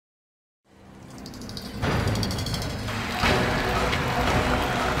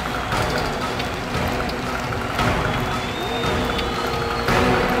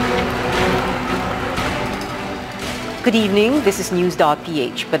Good evening, this is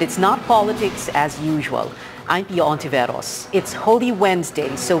News.PH, but it's not politics as usual. I'm Pia Hontiveros. It's Holy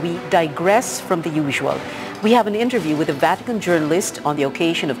Wednesday, so we digress from the usual. We have an interview with a Vatican journalist on the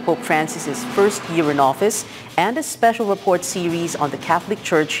occasion of Pope Francis's first year in office and a special report series on the Catholic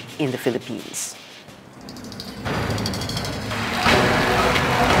Church in the Philippines.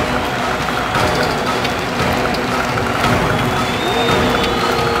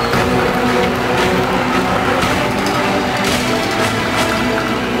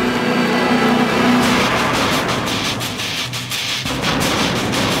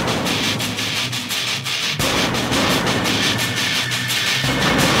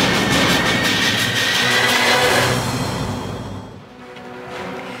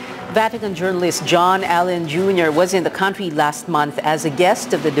 Vatican journalist John Allen Jr. was in the country last month as a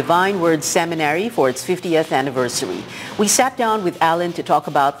guest of the Divine Word Seminary for its 50th anniversary. We sat down with Allen to talk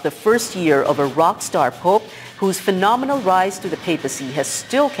about the first year of a rock star pope whose phenomenal rise to the papacy has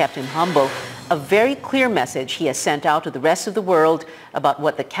still kept him humble, a very clear message he has sent out to the rest of the world about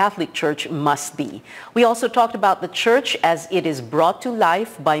what the Catholic Church must be. We also talked about the Church as it is brought to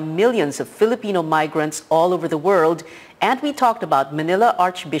life by millions of Filipino migrants all over the world. And we talked about Manila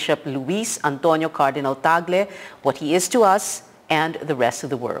Archbishop Luis Antonio Cardinal Tagle, what he is to us and the rest of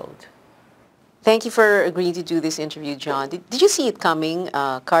the world. Thank you for agreeing to do this interview, John. Did you see it coming,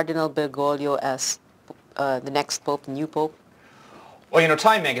 Cardinal Bergoglio as the next pope, the new pope? Well, you know,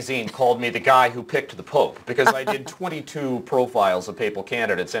 Time magazine called me the guy who picked the Pope because I did 22 profiles of papal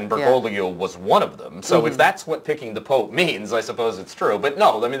candidates and Bergoglio was one of them. So if that's what picking the Pope means, I suppose it's true. But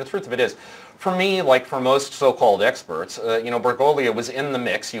no, I mean, the truth of it is, for me, like for most so-called experts, you know, Bergoglio was in the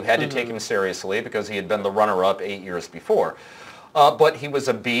mix. You had to take him seriously because he had been the runner-up 8 years before. But he was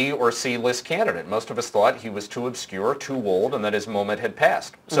a B or C list candidate. Most of us thought he was too obscure, too old, and that his moment had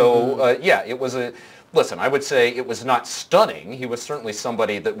passed. So, yeah, it was a... Listen, I would say it was not stunning. He was certainly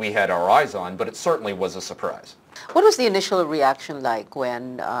somebody that we had our eyes on, but it certainly was a surprise. What was the initial reaction like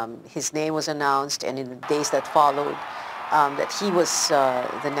when his name was announced and in the days that followed that he was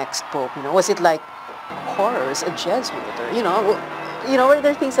the next pope? You know, was it like horrors, a Jesuit, or, you know, were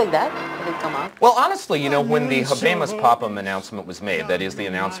there things like that had come out? Well, honestly, you know, when the Habemus Papam announcement was made, that is the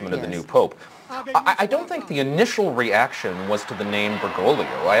announcement of the new pope, I don't think the initial reaction was to the name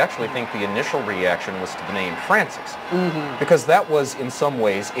Bergoglio. I actually think the initial reaction was to the name Francis, because that was in some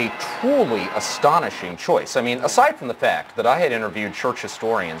ways a truly astonishing choice. I mean, aside from the fact that I had interviewed church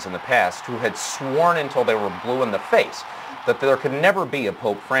historians in the past who had sworn until they were blue in the face that there could never be a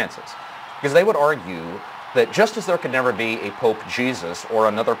Pope Francis, because they would argue that just as there could never be a Pope Jesus or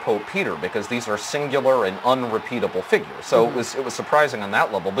another Pope Peter, because these are singular and unrepeatable figures. So it was surprising on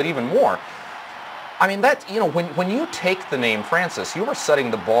that level, but even more, I mean, that, you know, when you take the name Francis, you are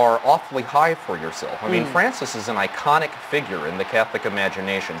setting the bar awfully high for yourself. I mean, Francis is an iconic figure in the Catholic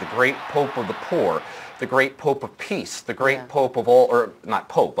imagination, the great Pope of the poor, the great Pope of peace, the great Pope of all, or not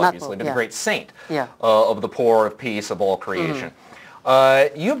Pope, obviously, but the great saint of the poor, of peace, of all creation.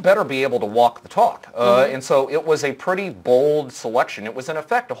 You better be able to walk the talk. And so it was a pretty bold selection. It was, in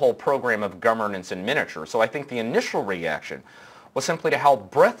effect, a whole program of governance in miniature. So I think the initial reaction was simply to how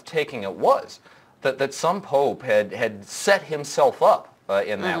breathtaking it was that some pope had set himself up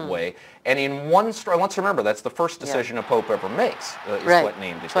in that way. And in one story, let's remember, that's the first decision a pope ever makes, is what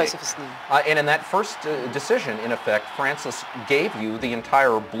name to take. Of his name. And in that first decision, in effect, Francis gave you the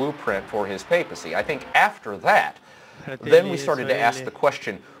entire blueprint for his papacy. I think after that, then we started to ask the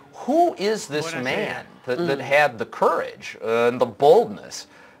question, who is this man that had the courage and the boldness,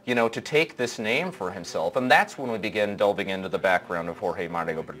 you know, to take this name for himself? And that's when we began delving into the background of Jorge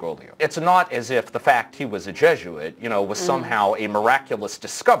Mario Bergoglio. It's not as if the fact he was a Jesuit, you know, was somehow a miraculous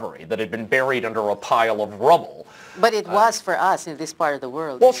discovery that had been buried under a pile of rubble. But it was for us in this part of the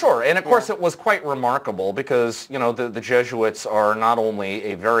world. Well, sure. And of course it was quite remarkable because, you know, the Jesuits are not only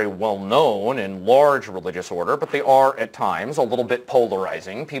a very well-known and large religious order, but they are at times a little bit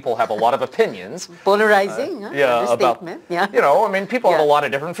polarizing. People have a lot of opinions. Polarizing, about, you know, I mean, people have a lot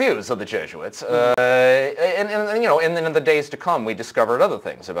of different views of the Jesuits. And, you know, and then in the days to come, we discovered other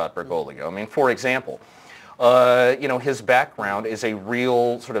things about Bergoglio. I mean, for example, you know, his background is a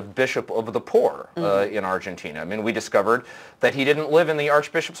real sort of bishop of the poor in Argentina. I mean, we discovered that he didn't live in the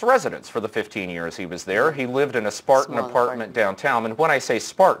Archbishop's residence for the 15 years he was there. He lived in a Spartan apartment downtown. And when I say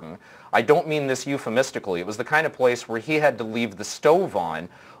Spartan, I don't mean this euphemistically. It was the kind of place where he had to leave the stove on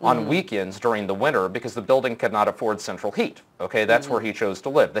weekends during the winter because the building could not afford central heat. Okay, that's where he chose to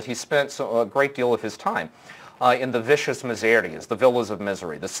live. That he spent a great deal of his time in the vicious miserias, the villas of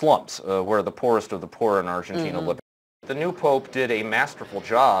misery, the slums, where the poorest of the poor in Argentina live. the new Pope did a masterful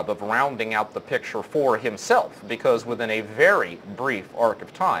job of rounding out the picture for himself, because within a very brief arc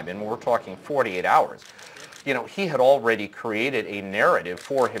of time, and we're talking 48 hours, you know, he had already created a narrative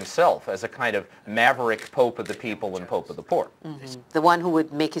for himself as a kind of maverick Pope of the people and Pope of the poor. Mm-hmm. The one who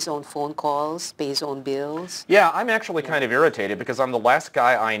would make his own phone calls, pay his own bills. Yeah, I'm actually kind of irritated because I'm the last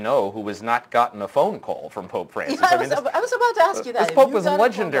guy I know who has not gotten a phone call from Pope Francis. Yeah, I was about to ask you that. This Pope is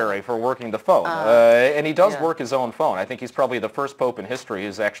legendary for working the phone, and he does work his own phone. I think he's probably the first Pope in history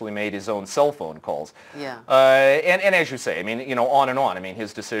who's actually made his own cell phone calls. Yeah. And as you say, I mean, you know, on and on. I mean,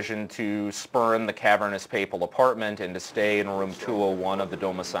 his decision to spurn the cavernous papal apartment and to stay in room 201 of the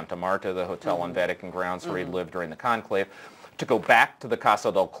Doma Santa Marta, the hotel on Vatican grounds where he'd lived during the conclave, to go back to the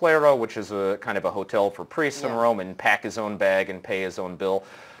Casa del Clero, which is a kind of a hotel for priests in Rome, and pack his own bag and pay his own bill.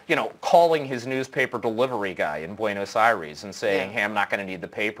 You know, calling his newspaper delivery guy in Buenos Aires and saying, hey, I'm not going to need the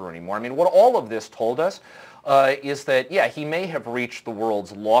paper anymore. I mean, what all of this told us is that, yeah, he may have reached the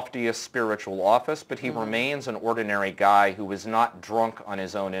world's loftiest spiritual office, but he remains an ordinary guy who is not drunk on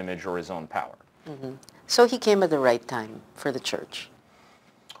his own image or his own power. So he came at the right time for the church.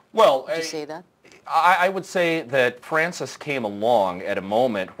 Well, would you say that? I would say that Francis came along at a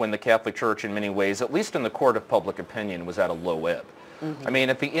moment when the Catholic Church, in many ways, at least in the court of public opinion, was at a low ebb. I mean,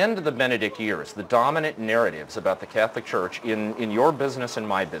 at the end of the Benedict years, the dominant narratives about the Catholic Church in your business and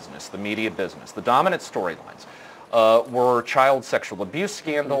my business, the media business, the dominant storylines were child sexual abuse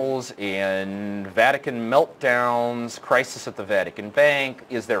scandals and Vatican meltdowns, crisis at the Vatican Bank,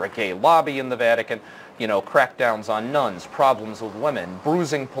 is there a gay lobby in the Vatican, you know, crackdowns on nuns, problems with women,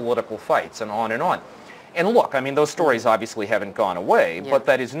 bruising political fights, and on and on. And look, I mean, those stories obviously haven't gone away, but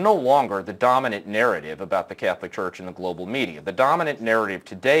that is no longer the dominant narrative about the Catholic Church in the global media. The dominant narrative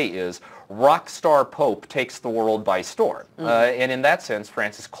today is rock star Pope takes the world by storm. And in that sense,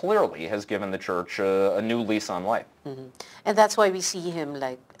 Francis clearly has given the Church a new lease on life. And that's why we see him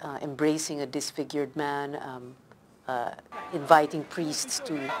like embracing a disfigured man, inviting priests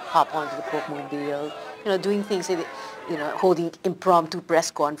to hop onto the Pope mobile, you know, doing things, you know, holding impromptu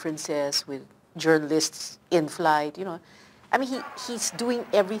press conferences with journalists in flight, you know. I mean, he's doing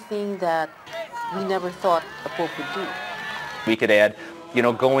everything that we never thought a Pope would do. We could add, you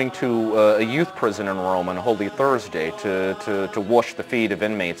know, going to a youth prison in Rome on Holy Thursday to wash the feet of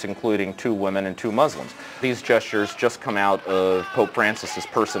inmates, including 2 women and 2 Muslims. These gestures just come out of Pope Francis's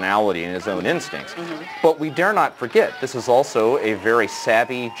personality and his own instincts. But we dare not forget, this is also a very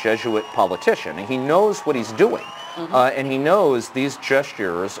savvy Jesuit politician, and he knows what he's doing. And he knows these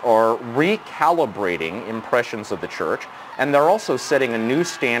gestures are recalibrating impressions of the Church, and they're also setting a new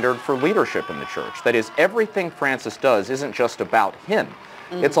standard for leadership in the Church. That is, everything Francis does isn't just about him.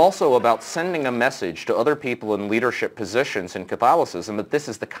 It's also about sending a message to other people in leadership positions in Catholicism that this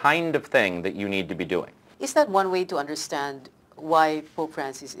is the kind of thing that you need to be doing. Is that one way to understand why Pope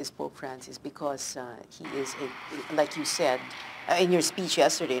Francis is Pope Francis? Because he is, like you said in your speech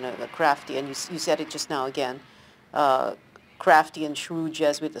yesterday, you know, crafty, and you said it just now again, crafty and shrewd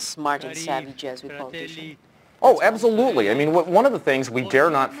Jesuit, a smart and savvy Jesuit politician. Oh, absolutely. I mean, one of the things we dare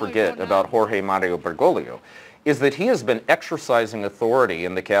not forget about Jorge Mario Bergoglio is that he has been exercising authority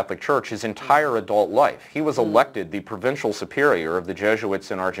in the Catholic Church his entire adult life. He was elected the provincial superior of the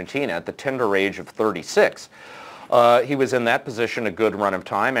Jesuits in Argentina at the tender age of 36. He was in that position a good run of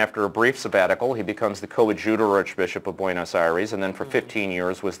time. After a brief sabbatical, he becomes the coadjutor Archbishop of Buenos Aires, and then for 15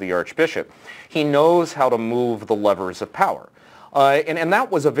 years was the Archbishop. He knows how to move the levers of power. And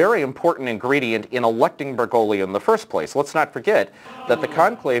that was a very important ingredient in electing Bergoglio in the first place. Let's not forget that the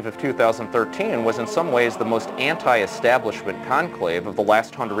conclave of 2013 was in some ways the most anti-establishment conclave of the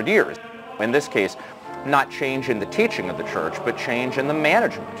last 100 years. In this case, not change in the teaching of the Church, but change in the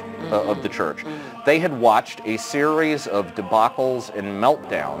management of the Church. They had watched a series of debacles and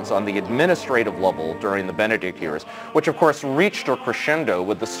meltdowns on the administrative level during the Benedict years, which of course reached a crescendo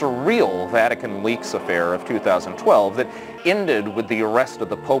with the surreal Vatican leaks affair of 2012 that ended with the arrest of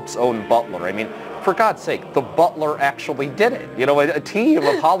the Pope's own butler. I mean, for God's sake, the butler actually did it. You know, a team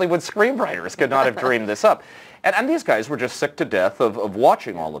of Hollywood screenwriters could not have dreamed this up. And these guys were just sick to death of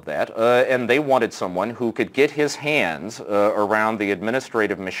watching all of that, and they wanted someone who could get his hands around the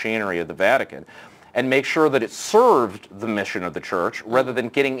administrative machinery of the Vatican and make sure that it served the mission of the Church rather than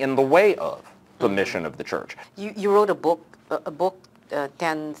getting in the way of the mission of the Church. You wrote a book,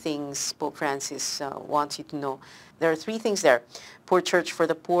 10 Things Pope Francis Wants You to Know. There are 3 things there: poor church for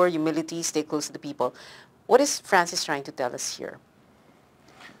the poor, humility, stay close to the people. What is Francis trying to tell us here?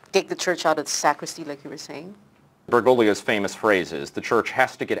 Take the Church out of the sacristy, like you were saying? Bergoglio's famous phrase is, the church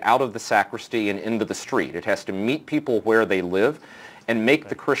has to get out of the sacristy and into the street. It has to meet people where they live and make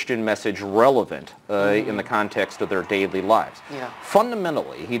the Christian message relevant in the context of their daily lives. Yeah.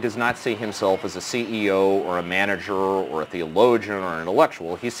 Fundamentally, he does not see himself as a CEO or a manager or a theologian or an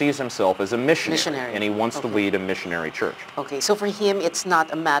intellectual. He sees himself as a missionary. And he wants to lead a missionary church. Okay, so for him, it's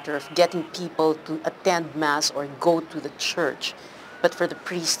not a matter of getting people to attend Mass or go to the church, but for the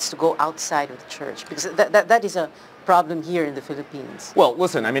priests to go outside of the church, because that is a problem here in the Philippines. Well,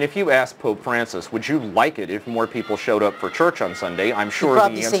 listen, I mean, if you ask Pope Francis, would you like it if more people showed up for church on Sunday, I'm sure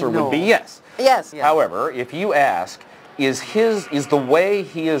the answer would be yes. Yes. Yeah. However, if you ask, is the way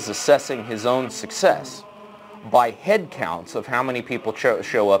he is assessing his own success by head counts of how many people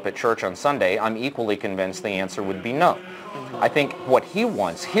show up at church on Sunday, I'm equally convinced the answer would be no. I think what he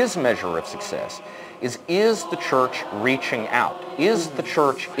wants, his measure of success, is the church reaching out? Is the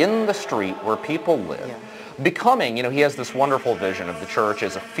church in the street where people live? Yeah. Becoming, he has this wonderful vision of the church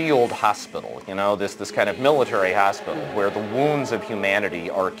as a field hospital, this kind of military hospital where the wounds of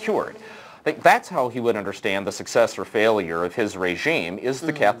humanity are cured. I think that's how he would understand the success or failure of his regime, is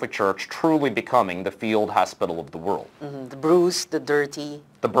the Catholic Church truly becoming the field hospital of the world. The bruised, the dirty.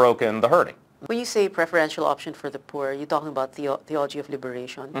 The broken, the hurting. When you say preferential option for the poor, you're talking about theology of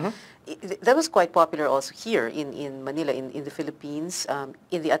liberation. That was quite popular also here in Manila, in the Philippines.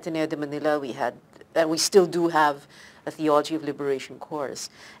 In the Ateneo de Manila, we still do have a theology of liberation course.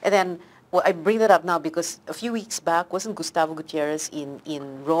 And then, well, I bring that up now because a few weeks back, wasn't Gustavo Gutierrez in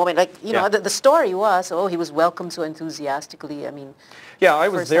Rome? And the story was, he was welcomed so enthusiastically. I mean, yeah, I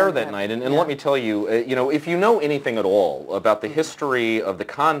was there that night, and let me tell you, if you know anything at all about the history of the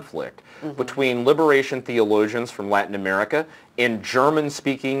conflict between liberation theologians from Latin America and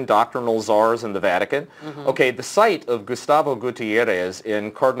German-speaking doctrinal czars in the Vatican, okay, the sight of Gustavo Gutierrez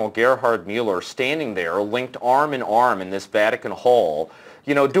and Cardinal Gerhard Mueller standing there, linked arm in arm in this Vatican hall,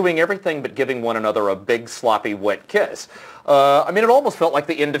 doing everything but giving one another a big, sloppy, wet kiss. I mean, it almost felt like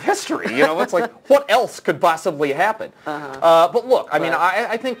the end of history. It's like, what else could possibly happen? But look, I mean,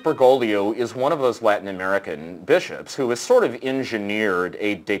 I think Bergoglio is one of those Latin American bishops who has sort of engineered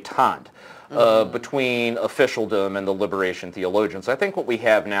a détente between officialdom and the liberation theologians. I think what we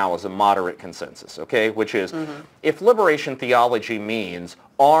have now is a moderate consensus, okay, which is if liberation theology means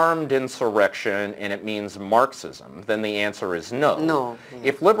armed insurrection and it means Marxism, then the answer is no. No. Yeah.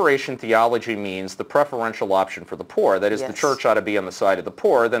 If liberation theology means the preferential option for the poor, that is the church ought to be on the side of the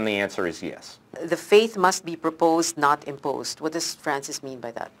poor, then the answer is yes. The faith must be proposed, not imposed. What does Francis mean by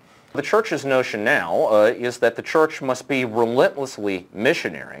that? The church's notion now is that the church must be relentlessly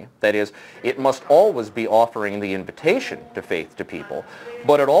missionary. That is, it must always be offering the invitation to faith to people,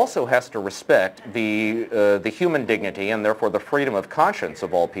 but it also has to respect the human dignity and therefore the freedom of conscience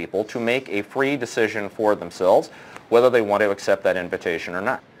of all people to make a free decision for themselves whether they want to accept that invitation or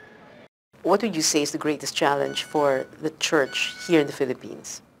not. What would you say is the greatest challenge for the church here in the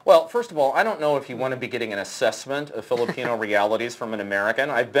Philippines? Well, first of all, I don't know if you want to be getting an assessment of Filipino realities from an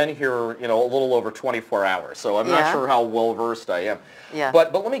American. I've been here, a little over 24 hours, so I'm not sure how well-versed I am. Yeah.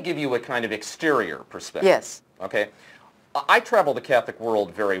 But let me give you a kind of exterior perspective. Yes. Okay? I travel the Catholic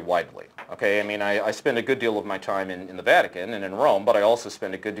world very widely. Okay? I mean, I spend a good deal of my time in the Vatican and in Rome, but I also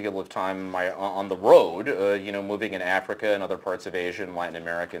spend a good deal of time on the road, moving in Africa and other parts of Asia and Latin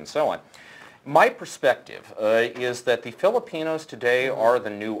America and so on. My perspective is that the Filipinos today are the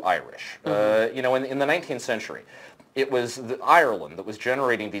new Irish. In the 19th century, it was Ireland that was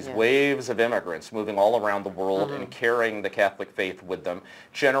generating these waves of immigrants moving all around the world and carrying the Catholic faith with them,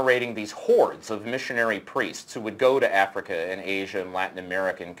 generating these hordes of missionary priests who would go to Africa and Asia and Latin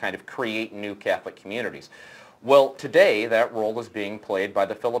America and kind of create new Catholic communities. Well, today that role is being played by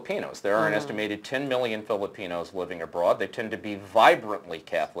the Filipinos. There are an estimated 10 million Filipinos living abroad. They tend to be vibrantly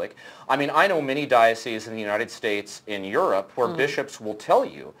Catholic. I mean, I know many dioceses in the United States, in Europe, where bishops will tell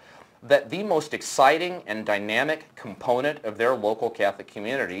you that the most exciting and dynamic component of their local Catholic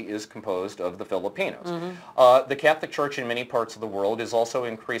community is composed of the Filipinos. The Catholic Church in many parts of the world is also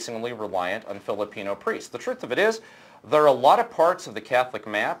increasingly reliant on Filipino priests. The truth of it is, there are a lot of parts of the Catholic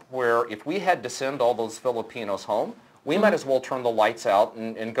map where if we had to send all those Filipinos home, we might as well turn the lights out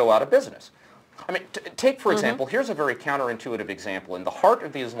and go out of business. I mean, take, for example, here's a very counterintuitive example. In the heart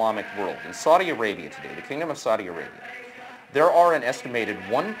of the Islamic world, in Saudi Arabia today, the Kingdom of Saudi Arabia, there are an estimated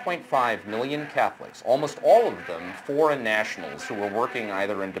 1.5 million Catholics, almost all of them foreign nationals who are working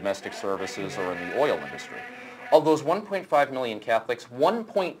either in domestic services or in the oil industry. Of those 1.5 million Catholics,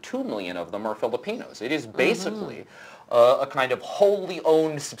 1.2 million of them are Filipinos. It is basically a kind of wholly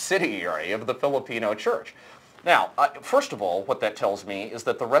owned subsidiary of the Filipino Church. Now, first of all, what that tells me is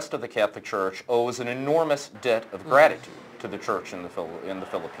that the rest of the Catholic Church owes an enormous debt of gratitude to the Church in the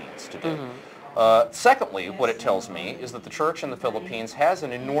Philippines today. Secondly, what it tells me is that the Church in the Philippines has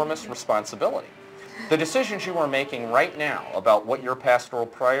an enormous responsibility. The decisions you are making right now about what your pastoral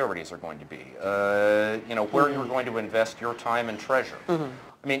priorities are going to be, where you're going to invest your time and treasure.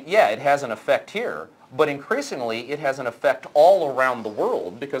 I mean, yeah, it has an effect here, but increasingly it has an effect all around the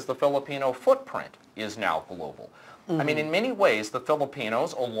world because the Filipino footprint is now global. I mean, in many ways, the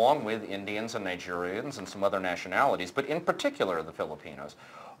Filipinos, along with Indians and Nigerians and some other nationalities, but in particular the Filipinos,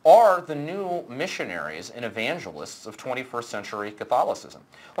 are the new missionaries and evangelists of 21st century Catholicism.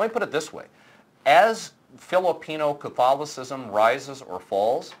 Let me put it this way. As Filipino Catholicism rises or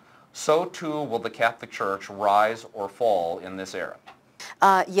falls, so too will the Catholic Church rise or fall in this era.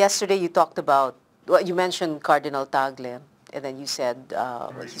 Yesterday you talked about, well, you mentioned Cardinal Tagle, and then you said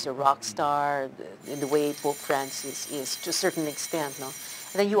he's a rock star in the way Pope Francis is to a certain extent, no?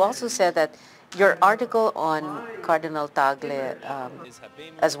 And then you also said that your article on Cardinal Tagle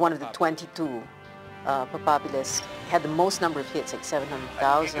as one of the 22 Papabiles had the most number of hits, like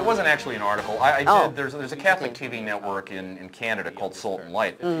 700,000. It wasn't actually an article. I did. There's a Catholic TV network in Canada called Salt and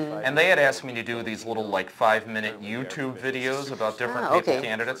Light, and they had asked me to do these little like 5-minute YouTube videos about different papal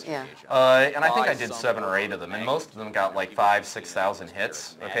candidates. Yeah. And I think I did 7 or 8 of them, and most of them got like 5,000-6,000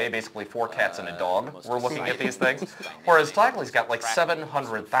 hits. Okay, basically 4 cats and a dog were looking at these things, whereas Tagle's got like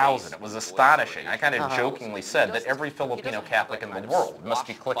 700,000. It was astonishing. I kind of jokingly said that every Filipino Catholic in the world must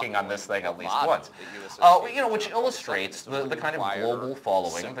be clicking on this thing at least once. Which illustrates the kind of global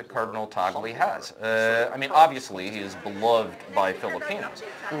following that Cardinal Tagle has. I mean, obviously, he is beloved by Filipinos,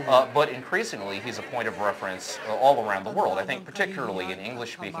 but increasingly, he's a point of reference all around the world. I think particularly in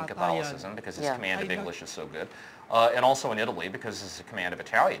English-speaking Catholicism, because his command of English is so good, and also in Italy, because his command of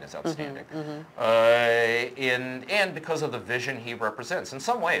Italian is outstanding, and because of the vision he represents. In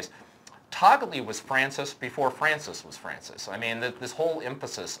some ways, Tagle was Francis before Francis was Francis. I mean, this whole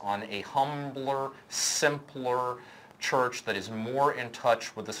emphasis on a humbler, simpler church that is more in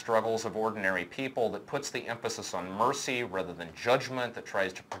touch with the struggles of ordinary people, that puts the emphasis on mercy rather than judgment, that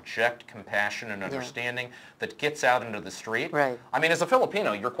tries to project compassion and understanding, that gets out into the street. Right. I mean, as a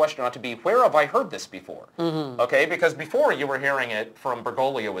Filipino, your question ought to be, where have I heard this before? Okay, because before you were hearing it from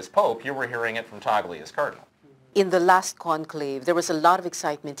Bergoglio as Pope, you were hearing it from Tagle as Cardinal. In the last conclave, there was a lot of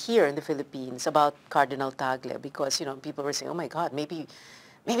excitement here in the Philippines about Cardinal Tagle because, people were saying, oh my God, maybe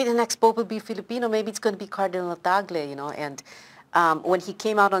the next Pope will be Filipino, maybe it's going to be Cardinal Tagle, and when he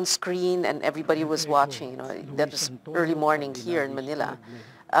came out on screen and everybody was watching, that was early morning here in Manila,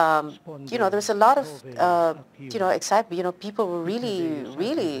 there was a lot of, excitement, people were really,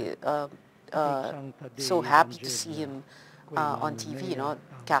 really so happy to see him on TV,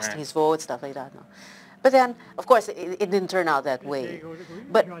 casting his vote, stuff like that. But then, of course, it didn't turn out that way.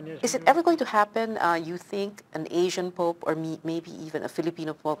 But is it ever going to happen, you think, an Asian Pope or maybe even a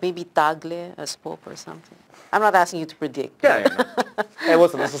Filipino Pope, maybe Tagle as Pope or something? I'm not asking you to predict. Yeah. Hey,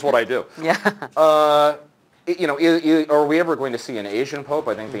 listen, this is what I do. Yeah. Are we ever going to see an Asian Pope?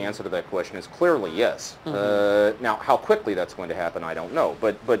 I think the answer to that question is clearly yes. Now, how quickly that's going to happen, I don't know.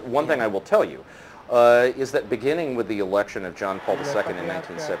 But one thing I will tell you is that beginning with the election of John Paul II in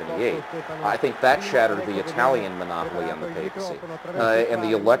 1978, I think that shattered the Italian monopoly on the papacy. And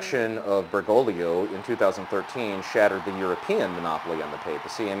the election of Bergoglio in 2013 shattered the European monopoly on the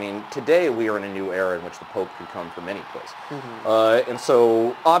papacy. I mean, today we are in a new era in which the Pope could come from any place. And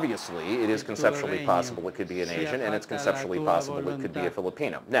so, obviously, it is conceptually possible it could be an Asian, and it's conceptually possible it could be a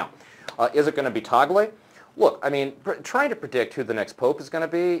Filipino. Now, is it going to be Tagle? Look, I mean, trying to predict who the next Pope is going to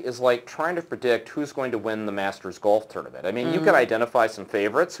be is like trying to predict who's going to win the Masters golf tournament. I mean, you can identify some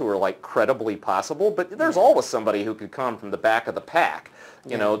favorites who are like credibly possible, but there's always somebody who could come from the back of the pack,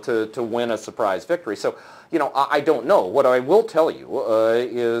 to win a surprise victory. So, I don't know. What I will tell you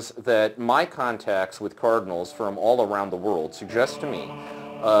is that my contacts with cardinals from all around the world suggest to me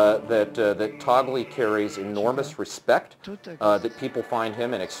that Tagle carries enormous respect, that people find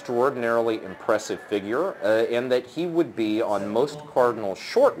him an extraordinarily impressive figure, and that he would be on most cardinal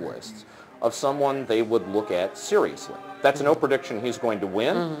short lists of someone they would look at seriously. That's no prediction he's going to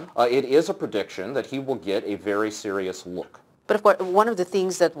win. It is a prediction that he will get a very serious look. But of course, one of the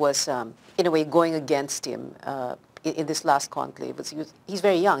things that was, in a way, going against him in this last conclave was he's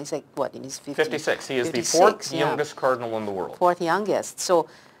very young. He's like, what, in his 50s? 56. He is the 4th youngest cardinal in the world. 4th youngest. So,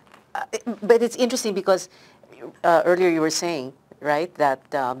 but it's interesting because earlier you were saying, right, that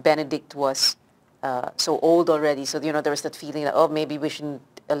Benedict was so old already. So, there was that feeling that, oh, maybe we shouldn't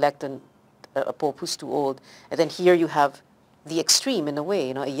elect a pope who's too old. And then here you have the extreme in a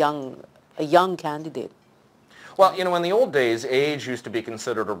way, a young candidate. Well, you know, in the old days, age used to be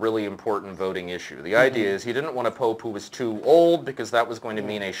considered a really important voting issue. The idea is he didn't want a pope who was too old because that was going to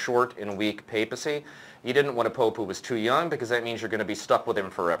mean a short and weak papacy. You didn't want a pope who was too young because that means you're going to be stuck with him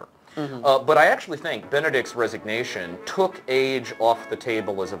forever. But I actually think Benedict's resignation took age off the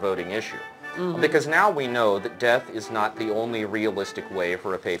table as a voting issue. Because now we know that death is not the only realistic way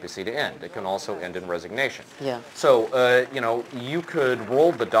for a papacy to end. It can also end in resignation. Yeah. So, you know, you could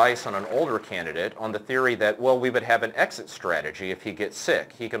roll the dice on an older candidate on the theory that, well, we would have an exit strategy if he gets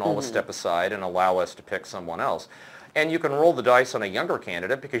sick. He can always step aside and allow us to pick someone else. And you can roll the dice on a younger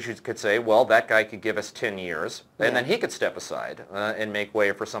candidate because you could say, well, that guy could give us 10 years, and then he could step aside and make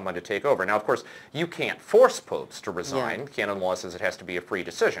way for someone to take over. Now, of course, you can't force popes to resign. Canon law says it has to be a free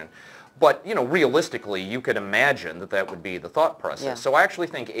decision. But, you know, realistically, you could imagine that that would be the thought process. So I actually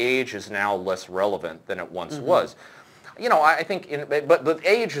think age is now less relevant than it once was. You know, I think, but the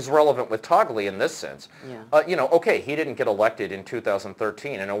age is relevant with Togli in this sense. You know, okay, he didn't get elected in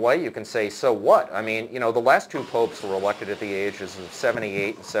 2013. In a way, you can say, so what? I mean, you know, the last two popes were elected at the ages of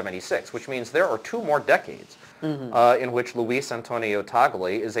 78 and 76, which means there are 2 more decades in which Luis Antonio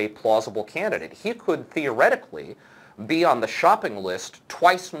Togli is a plausible candidate. He could theoretically be on the shopping list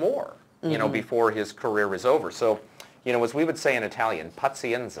twice more, you know, before his career is over. So, you know, as we would say in Italian,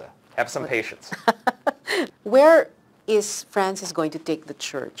 pazienza, have some patience. Where is Francis going to take the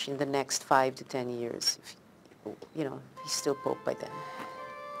church in the next 5 to 10 years? If, you know, he's still Pope by then.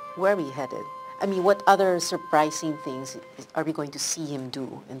 Where are we headed? I mean, what other surprising things are we going to see him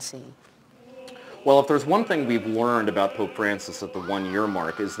do and say? Well, if there's one thing we've learned about Pope Francis at the 1-year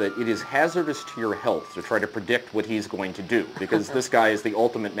mark is that it is hazardous to your health to try to predict what he's going to do, because this guy is the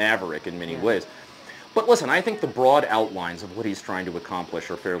ultimate maverick in many ways. But listen, I think the broad outlines of what he's trying to accomplish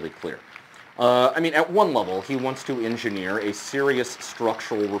are fairly clear. I mean, at one level, he wants to engineer a serious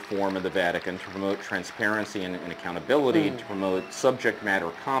structural reform of the Vatican to promote transparency and accountability, to promote subject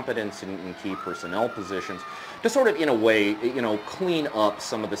matter competence in key personnel positions, to sort of, in a way, you know, clean up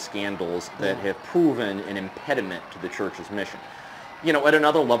some of the scandals that have proven an impediment to the Church's mission. You know, at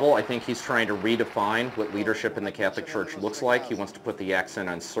another level, I think he's trying to redefine what leadership in the Catholic Church looks like. He wants to put the accent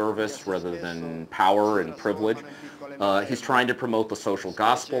on service rather than power and privilege. He's trying to promote the social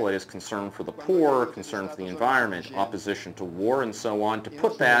gospel, that is, concern for the poor, concern for the environment, opposition to war, and so on, to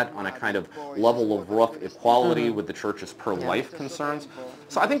put that on a kind of level of rough equality with the Church's pro-life concerns.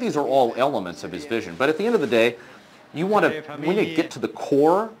 So I think these are all elements of his vision. But at the end of the day, you want to get to the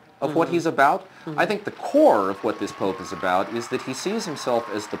core of what he's about. I think the core of what this Pope is about is that he sees himself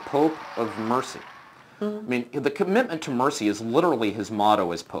as the Pope of mercy. I mean, the commitment to mercy is literally his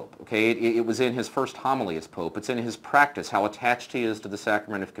motto as Pope, okay? It was in his first homily as Pope. It's in his practice, how attached he is to the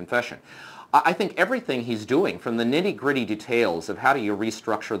sacrament of confession. I think everything he's doing, from the nitty-gritty details of how do you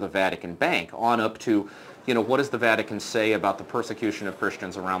restructure the Vatican Bank on up to, you know, what does the Vatican say about the persecution of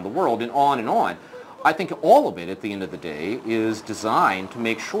Christians around the world, and on, I think all of it, at the end of the day, is designed to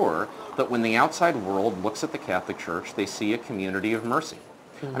make sure that when the outside world looks at the Catholic Church, they see a community of mercy.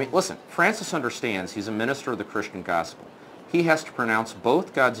 I mean, listen, Francis understands he's a minister of the Christian gospel. He has to pronounce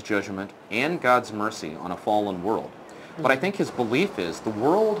both God's judgment and God's mercy on a fallen world. But I think his belief is the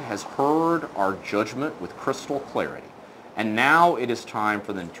world has heard our judgment with crystal clarity, and now it is time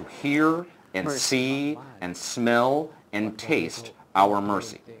for them to hear and see and smell and taste our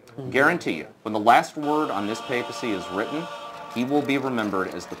mercy. Guarantee you, when the last word on this papacy is written, he will be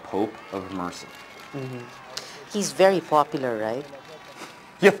remembered as the Pope of mercy. He's very popular, right?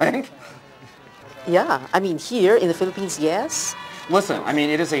 You think? Yeah, I mean, here in the Philippines, yes. Listen, I mean,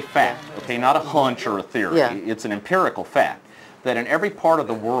 it is a fact, okay, not a hunch or a theory. Yeah. It's an empirical fact that in every part of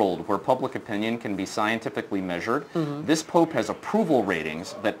the world where public opinion can be scientifically measured, this Pope has approval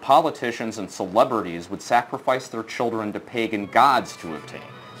ratings that politicians and celebrities would sacrifice their children to pagan gods to obtain.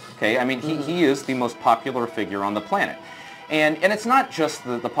 Okay, I mean, he is the most popular figure on the planet. And it's not just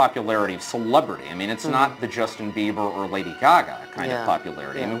the popularity of celebrity. I mean, it's not the Justin Bieber or Lady Gaga kind of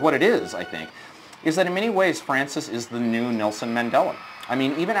popularity. I mean, what it is, I think, is that in many ways Francis is the new Nelson Mandela. I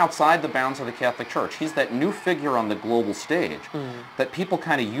mean, even outside the bounds of the Catholic Church, he's that new figure on the global stage that people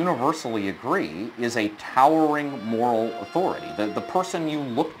kind of universally agree is a towering moral authority, the person you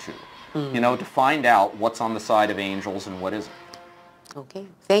look to, you know, to find out what's on the side of angels and what isn't. Okay,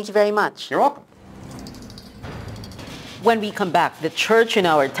 thank you very much. You're welcome. When we come back, the Church in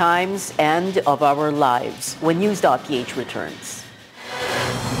our times and of our lives, when News.PH returns.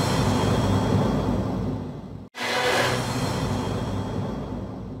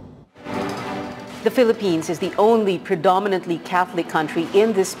 The Philippines is the only predominantly Catholic country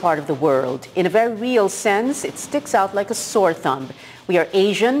in this part of the world. In a very real sense, it sticks out like a sore thumb. We are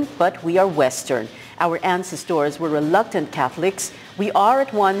Asian, but we are Western. Our ancestors were reluctant Catholics. We are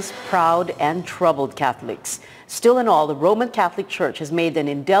at once proud and troubled Catholics. Still in all, the Roman Catholic Church has made an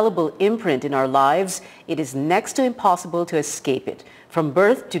indelible imprint in our lives. It is next to impossible to escape it. From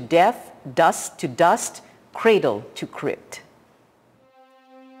birth to death, dust to dust, cradle to crypt.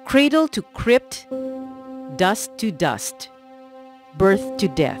 Cradle to crypt, dust to dust, birth to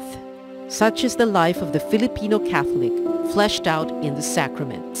death. Such is the life of the Filipino Catholic, fleshed out in the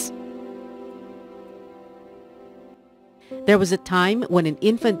sacraments. There was a time when an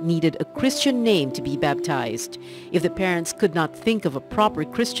infant needed a Christian name to be baptized. If the parents could not think of a proper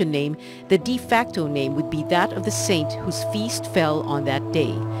Christian name, the de facto name would be that of the saint whose feast fell on that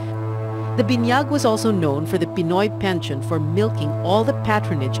day. The binyag was also known for the Pinoy penchant for milking all the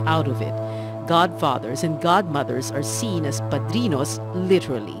patronage out of it. Godfathers and godmothers are seen as padrinos,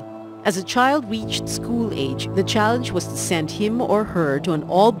 literally. As a child reached school age, the challenge was to send him or her to an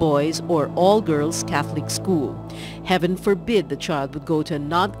all-boys or all-girls Catholic school. Heaven forbid the child would go to a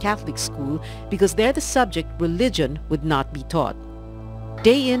non-Catholic school because there the subject religion would not be taught.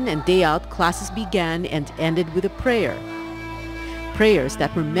 Day in and day out, classes began and ended with a prayer. Prayers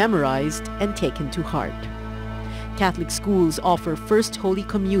that were memorized and taken to heart. Catholic schools offer First Holy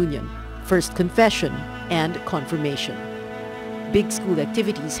Communion, First Confession, and Confirmation. Big school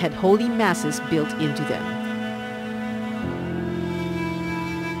activities had holy masses built into them.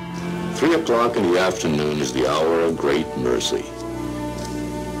 3 o'clock in the afternoon is the hour of great mercy.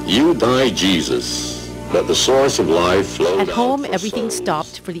 You die, Jesus, that the source of life flowed out. At home, for everything souls,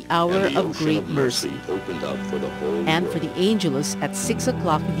 stopped for the hour and the of ocean great mercy, opened up for the whole and world. for the Angelus at 6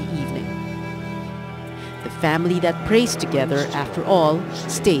 o'clock in the evening. The family that prays together, after all,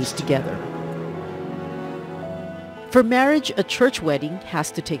 stays together. For marriage, a church wedding has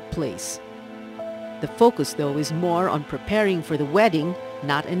to take place. The focus, though, is more on preparing for the wedding,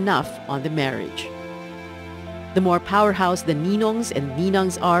 not enough on the marriage. The more powerhouse the ninongs and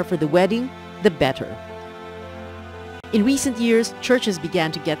ninangs are for the wedding, the better. In recent years, churches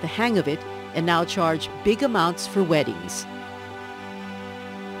began to get the hang of it and now charge big amounts for weddings.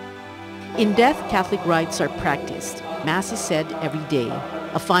 In death, Catholic rites are practiced. Mass is said every day.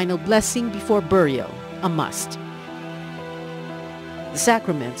 A final blessing before burial, a must. The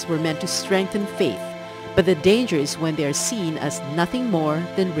sacraments were meant to strengthen faith, but the danger is when they are seen as nothing more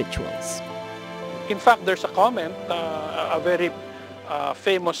than rituals. In fact, there's a comment, a very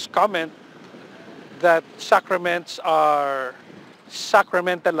famous comment, that sacraments are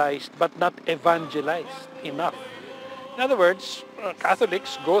sacramentalized but not evangelized enough. In other words,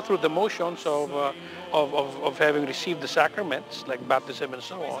 Catholics go through the motions of having received the sacraments, like baptism and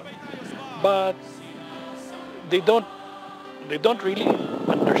so on, but they don't really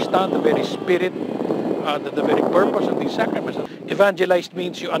understand the very spirit, the very purpose of these sacraments. Evangelized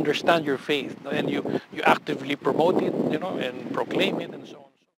means you understand your faith and you actively promote it, and proclaim it and so on.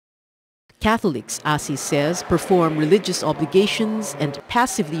 Catholics, as he says, perform religious obligations and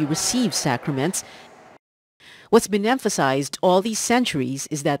passively receive sacraments. What's been emphasized all these centuries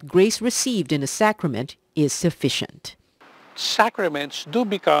is that grace received in a sacrament is sufficient. Sacraments do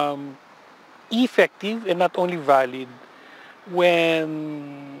become effective and not only valid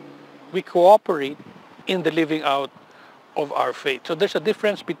when we cooperate in the living out of our faith. So there's a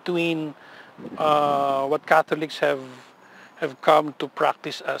difference between what Catholics have come to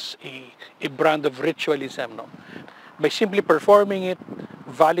practice as a brand of ritualism. No? By simply performing it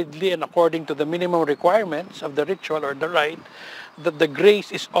validly and according to the minimum requirements of the ritual or the rite, that the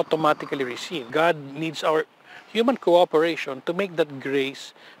grace is automatically received. God needs our human cooperation to make that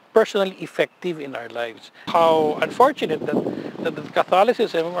grace personally effective in our lives. How unfortunate that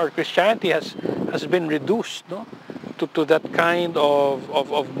Catholicism or Christianity has been reduced, no, to that kind of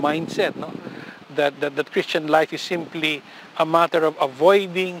mindset, no, that Christian life is simply a matter of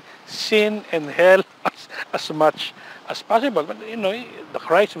avoiding sin and hell as much as possible. But the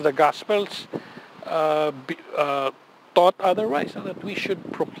Christ of the Gospels taught otherwise, that we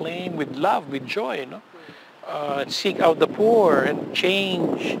should proclaim with love, with joy, seek out the poor and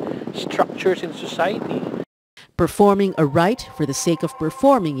change structures in society. Performing a rite for the sake of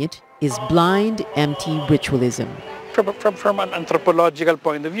performing it is blind, empty ritualism. From an anthropological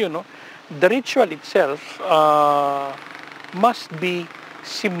point of view, the ritual itself must be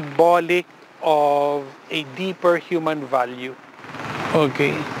symbolic of a deeper human value.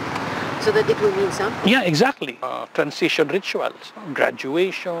 Okay. So that it will mean something? Yeah, exactly. Transition rituals,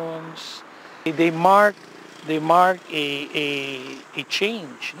 graduations, they mark a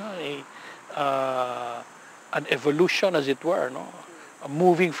change, an evolution, as it were,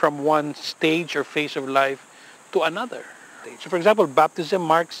 moving from one stage or phase of life to another. stage. So for example, baptism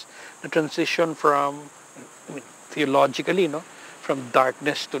marks the transition from, theologically, from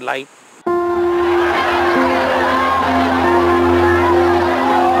darkness to light.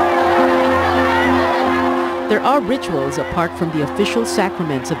 There are rituals apart from the official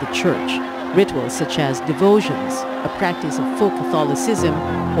sacraments of the Church. Rituals such as devotions, a practice of full Catholicism,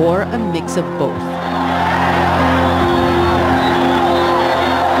 or a mix of both.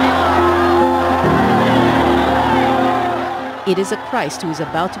 It is a Christ who is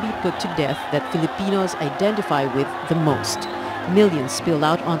about to be put to death that Filipinos identify with the most. Millions spill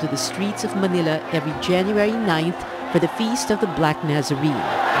out onto the streets of Manila every January 9th for the Feast of the Black Nazarene.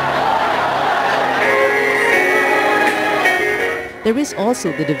 There is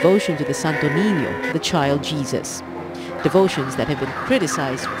also the devotion to the Santo Niño, the child Jesus. Devotions that have been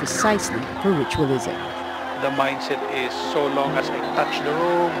criticized precisely for ritualism. The mindset is so long as I touch the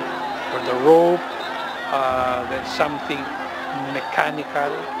robe or the rope, then something mechanical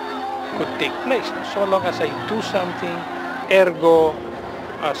could take place. So long as I do something, ergo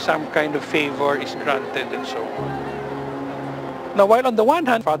some kind of favor is granted and so on. Now, while on the one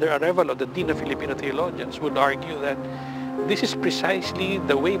hand, Father Arevalo, the Dean of Filipino Theologians, would argue that this is precisely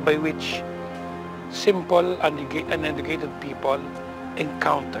the way by which simple, uneducated people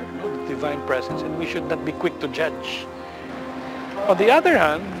encounter the divine presence, and we should not be quick to judge. On the other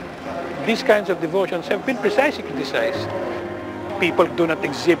hand, these kinds of devotions have been precisely criticized. People do not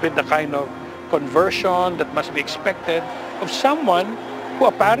exhibit the kind of conversion that must be expected of someone who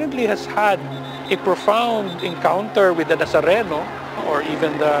apparently has had a profound encounter with the Nazareno or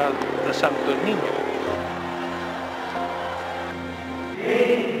even the Santo Niño.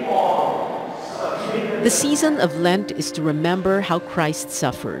 The season of Lent is to remember how Christ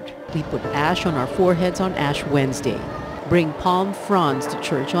suffered. We put ash on our foreheads on Ash Wednesday, bring palm fronds to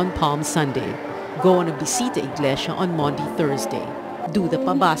church on Palm Sunday, go on a Bisita Iglesia on Maundy Thursday, do the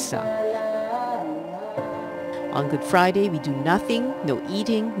pabasa. On Good Friday, we do nothing, no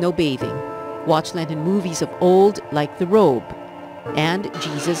eating, no bathing, watch Lenten movies of old like The Robe and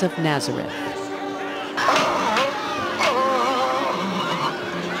Jesus of Nazareth.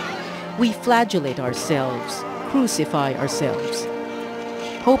 We flagellate ourselves, crucify ourselves,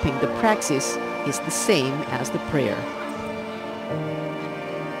 hoping the praxis is the same as the prayer.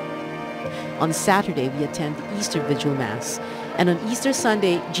 On Saturday, we attend the Easter Vigil Mass, and on Easter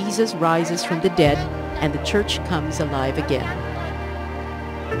Sunday, Jesus rises from the dead and the Church comes alive again.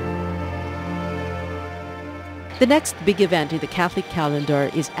 The next big event in the Catholic calendar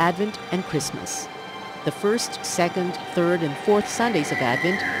is Advent and Christmas. The first, second, third, and fourth Sundays of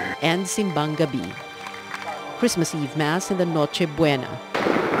Advent and Simbang Gabi. Christmas Eve Mass and the Noche Buena.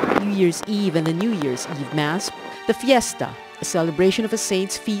 New Year's Eve and the New Year's Eve Mass. The Fiesta, a celebration of a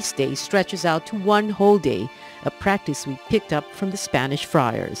saint's feast day, stretches out to one whole day, a practice we picked up from the Spanish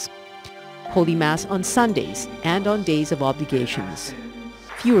friars. Holy Mass on Sundays and on days of obligations.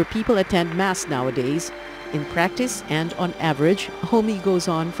 Fewer people attend Mass nowadays. In practice and on average, a homily goes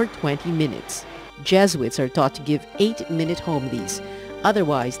on for 20 minutes. Jesuits are taught to give 8-minute homilies.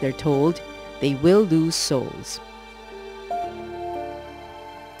 Otherwise, they're told, they will lose souls.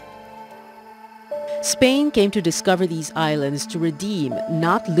 Spain came to discover these islands to redeem,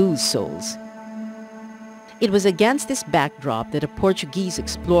 not lose souls. It was against this backdrop that a Portuguese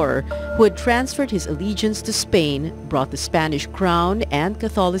explorer who had transferred his allegiance to Spain brought the Spanish crown and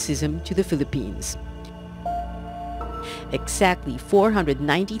Catholicism to the Philippines. Exactly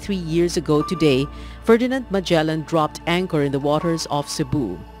 493 years ago today, Ferdinand Magellan dropped anchor in the waters off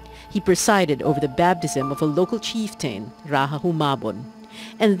Cebu. He presided over the baptism of a local chieftain, Raha Humabon,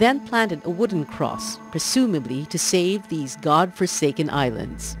 and then planted a wooden cross, presumably to save these God-forsaken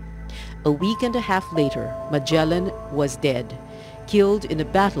islands. A week and a half later, Magellan was dead, killed in a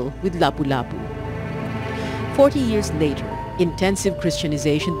battle with Lapu-Lapu. 40 years later, intensive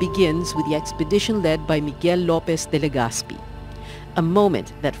Christianization begins with the expedition led by Miguel Lopez de Legazpi, a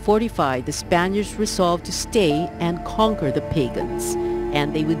moment that fortified the Spaniards' resolve to stay and conquer the pagans,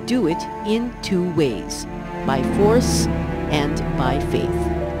 and they would do it in two ways, by force and by faith.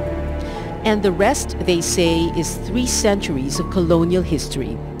 And the rest, they say, is 3 centuries of colonial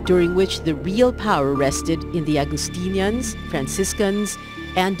history, during which the real power rested in the Augustinians, Franciscans,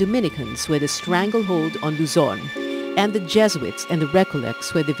 and Dominicans who had a stranglehold on Luzon, and the Jesuits and the Recollects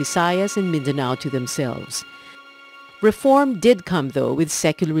who had the Visayas and Mindanao to themselves. Reform did come, though, with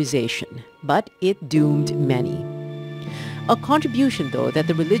secularization, but it doomed many. A contribution, though, that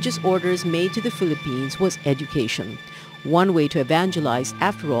the religious orders made to the Philippines was education. One way to evangelize,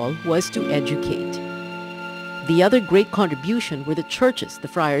 after all, was to educate. The other great contribution were the churches the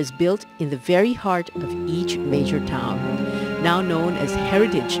friars built in the very heart of each major town. Now known as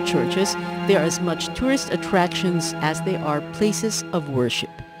heritage churches, they are as much tourist attractions as they are places of worship.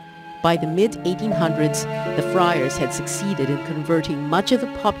 By the mid-1800s, the friars had succeeded in converting much of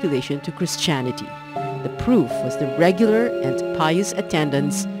the population to Christianity. The proof was the regular and pious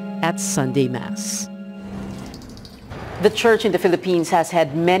attendance at Sunday Mass. The church in the Philippines has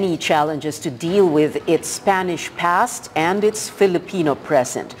had many challenges to deal with, its Spanish past and its Filipino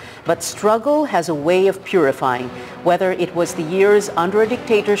present. But struggle has a way of purifying, whether it was the years under a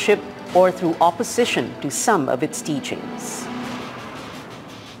dictatorship or through opposition to some of its teachings.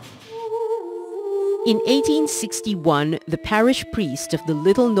 In 1861, the parish priest of the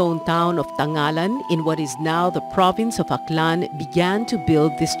little-known town of Tangalan in what is now the province of Aklan began to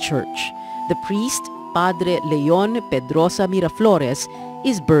build this church. The priest, Padre Leon Pedrosa Miraflores,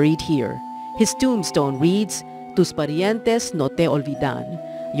 is buried here. His tombstone reads, "Tus parientes no te olvidan."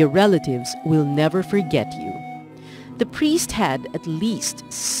 Your relatives will never forget you. The priest had at least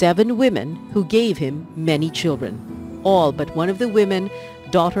 7 women who gave him many children. All but one of the women,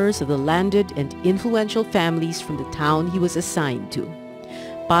 daughters of the landed and influential families from the town he was assigned to.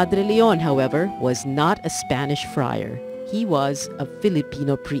 Padre Leon, however, was not a Spanish friar. He was a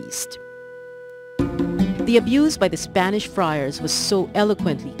Filipino priest. The abuse by the Spanish friars was so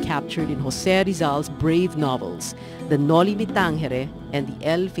eloquently captured in Jose Rizal's brave novels, The Noli Me Tangere and the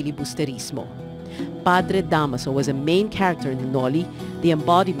El Filibusterismo. Padre Damaso was a main character in the Noli, the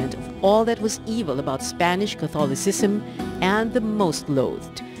embodiment of all that was evil about Spanish Catholicism and the most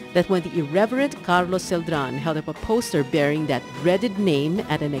loathed. That when the irreverent Carlos Celdran held up a poster bearing that dreaded name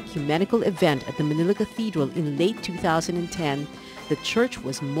at an ecumenical event at the Manila Cathedral in late 2010, the church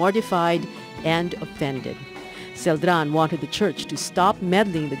was mortified and offended. Celdran wanted the church to stop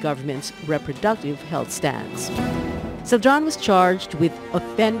meddling the government's reproductive health stance. Celdran was charged with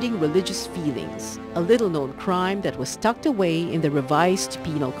offending religious feelings, a little-known crime that was tucked away in the revised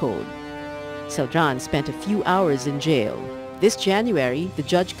penal code. Celdran spent a few hours in jail. This January, the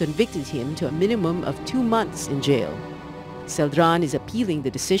judge convicted him to a minimum of 2 months in jail. Celdran is appealing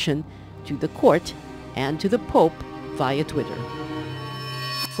the decision to the court and to the Pope via Twitter.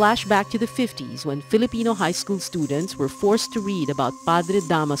 Flashback to the 50s when Filipino high school students were forced to read about Padre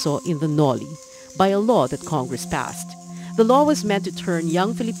Damaso in the Noli by a law that Congress passed. The law was meant to turn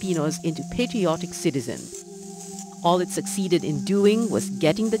young Filipinos into patriotic citizens. All it succeeded in doing was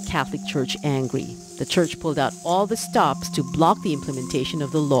getting the Catholic Church angry. The church pulled out all the stops to block the implementation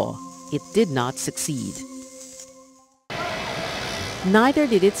of the law. It did not succeed. Neither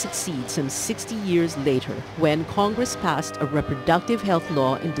did it succeed some 60 years later when Congress passed a reproductive health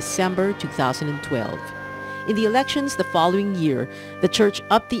law in December 2012. In the elections the following year, the church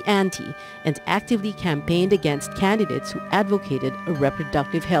upped the ante and actively campaigned against candidates who advocated a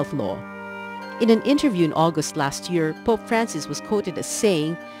reproductive health law. In an interview in August last year, Pope Francis was quoted as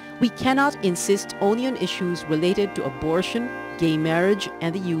saying, "We cannot insist only on issues related to abortion, gay marriage,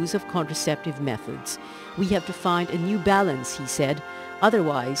 and the use of contraceptive methods. We have to find a new balance," he said.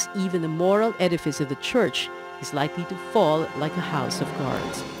 "Otherwise, even the moral edifice of the church is likely to fall like a house of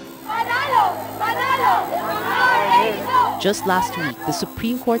cards." Just last week, the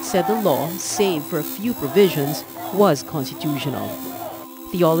Supreme Court said the law, save for a few provisions, was constitutional.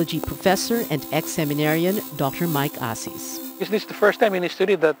 Theology professor and ex-seminarian Dr. Mike Asis. Is this the first time in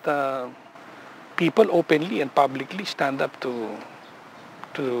history that people openly and publicly stand up to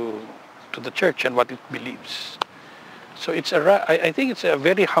the church and what it believes? So I think it's a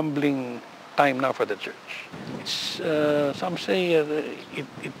very humbling time now for the church. It's some say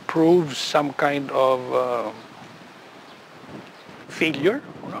it proves some kind of failure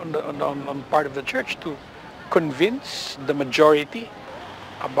on part of the church to convince the majority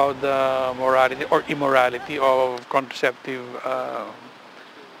about the morality or immorality of contraceptive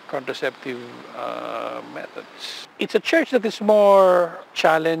methods. It's a church that is more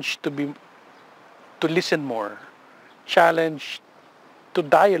challenged to listen more, challenged to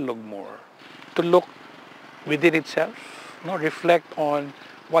dialogue more, to look within itself, reflect on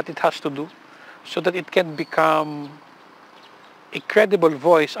what it has to do, so that it can become a credible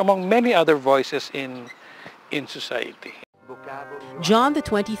voice among many other voices in society. John the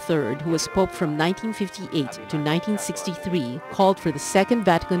 23rd, who was Pope from 1958 to 1963, called for the Second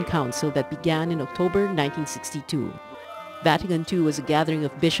Vatican Council that began in October 1962. Vatican II was a gathering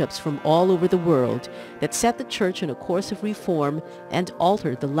of bishops from all over the world that set the church on a course of reform and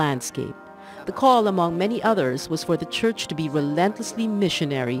altered the landscape. The call, among many others, was for the church to be relentlessly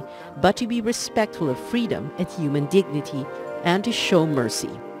missionary, but to be respectful of freedom and human dignity, and to show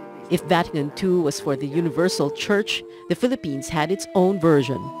mercy. If Vatican II was for the Universal Church, the Philippines had its own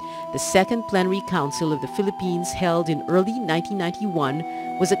version. The Second Plenary Council of the Philippines, held in early 1991,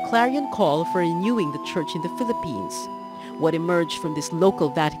 was a clarion call for renewing the church in the Philippines. What emerged from this local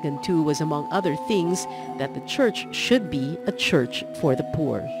Vatican II was, among other things, that the church should be a church for the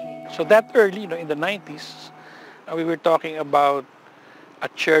poor. So that early, in the 90s, we were talking about a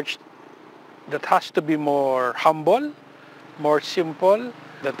church that has to be more humble, more simple,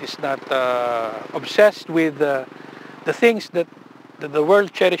 that is not obsessed with the things that the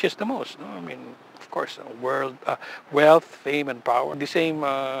world cherishes the most. No? I mean, of course, wealth, fame, and power. The same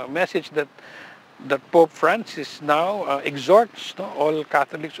message that Pope Francis now exhorts all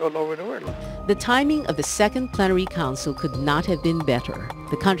Catholics all over the world. The timing of the Second Plenary Council could not have been better.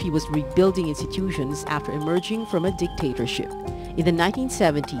 The country was rebuilding institutions after emerging from a dictatorship. In the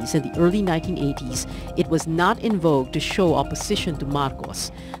 1970s and the early 1980s, it was not in vogue to show opposition to Marcos,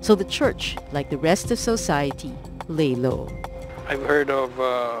 so the church, like the rest of society, lay low. I've heard of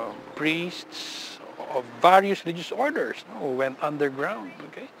priests of various religious orders who went underground,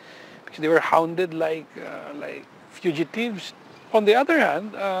 okay, because they were hounded like fugitives. On the other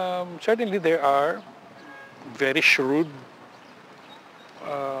hand, certainly there are very shrewd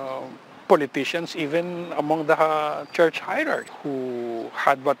politicians, even among the church hierarchy, who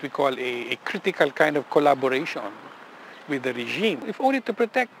had what we call a critical kind of collaboration with the regime, if only to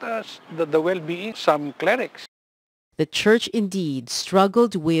protect the well-being of some clerics. The church indeed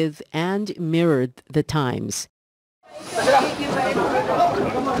struggled with and mirrored the times.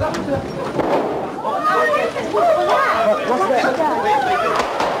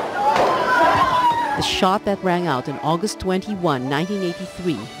 The shot that rang out on August 21,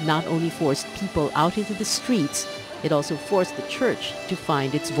 1983, not only forced people out into the streets, it also forced the church to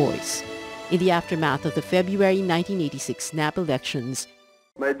find its voice. In the aftermath of the February 1986 snap elections,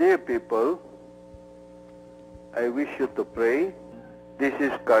 my dear people, I wish you to pray. This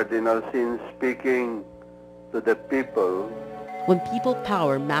is Cardinal Sin speaking to the people. When people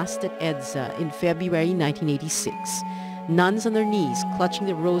power massed at EDSA in February 1986, nuns on their knees clutching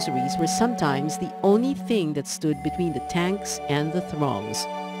their rosaries were sometimes the only thing that stood between the tanks and the throngs.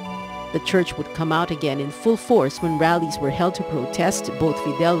 The church would come out again in full force when rallies were held to protest both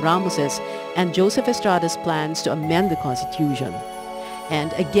Fidel Ramos's and Joseph Estrada's plans to amend the Constitution.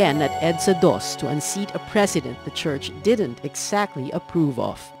 And again at EDSA II to unseat a president the church didn't exactly approve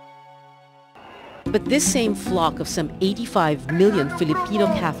of. But this same flock of some 85 million Filipino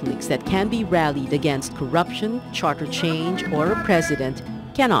Catholics that can be rallied against corruption, charter change, or a president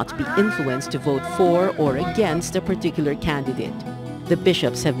cannot be influenced to vote for or against a particular candidate. The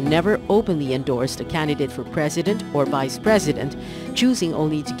bishops have never openly endorsed a candidate for president or vice president, choosing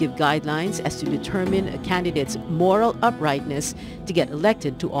only to give guidelines as to determine a candidate's moral uprightness to get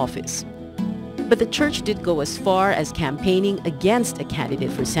elected to office. But the church did go as far as campaigning against a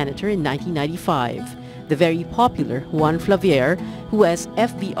candidate for senator in 1995. The very popular Juan Flavier, who as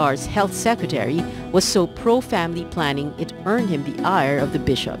FBR's health secretary was so pro-family planning it earned him the ire of the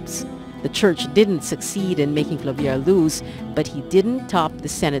bishops. The church didn't succeed in making Flavier lose, but he didn't top the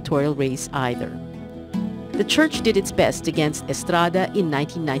senatorial race either. The church did its best against Estrada in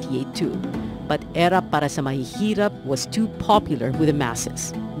 1998 too, but Era para sa Mahihirap was too popular with the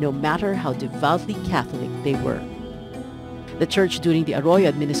masses, no matter how devoutly Catholic they were. The church during the Arroyo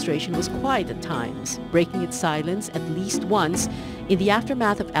administration was quiet at times, breaking its silence at least once in the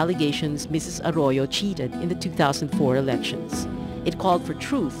aftermath of allegations Mrs. Arroyo cheated in the 2004 elections. It called for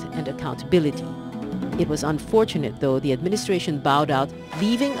truth and accountability. It was unfortunate, though, the administration bowed out,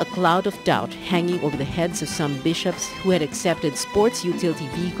 leaving a cloud of doubt hanging over the heads of some bishops who had accepted sports utility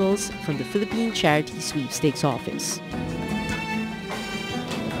vehicles from the Philippine Charity Sweepstakes Office.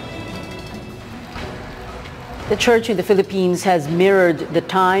 The church in the Philippines has mirrored the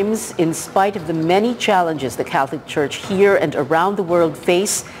times. In spite of the many challenges the Catholic Church here and around the world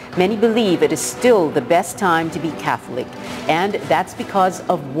face, many believe it is still the best time to be Catholic. And that's because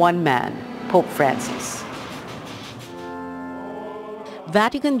of one man, Pope Francis.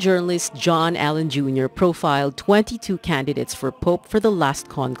 Vatican journalist John Allen Jr. profiled 22 candidates for Pope for the last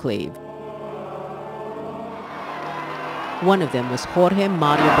conclave. One of them was Jorge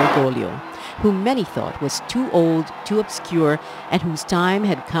Mario Bergoglio, whom many thought was too old, too obscure, and whose time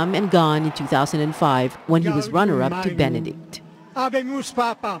had come and gone in 2005 when he was runner-up to Benedict. Habemus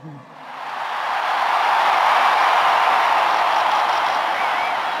Papam.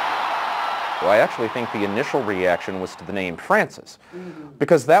 Well, I actually think the initial reaction was to the name Francis,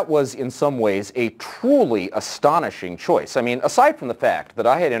 because that was in some ways a truly astonishing choice. I mean, aside from the fact that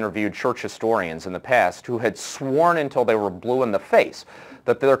I had interviewed church historians in the past who had sworn until they were blue in the face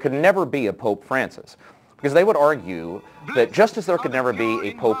that there could never be a Pope Francis. Because they would argue that just as there could never be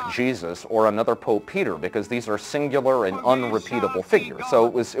a Pope Jesus or another Pope Peter, because these are singular and unrepeatable figures. So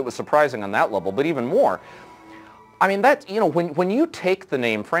it was surprising on that level, but even more, I mean, that, you know, when you take the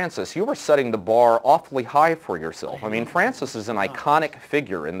name Francis, you are setting the bar awfully high for yourself. I mean, Francis is an iconic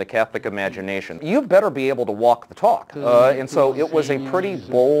figure in the Catholic imagination. You better be able to walk the talk. And so it was a pretty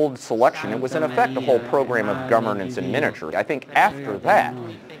bold selection. It was, in effect, a whole program of governance in miniature. I think after that,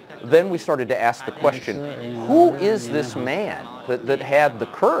 then we started to ask the question, who is this man that had the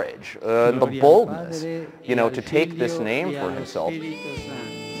courage, the boldness, you know, to take this name for himself?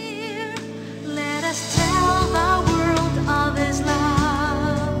 Let us tell the world of his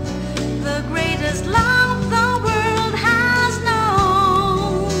love, the greatest love the world has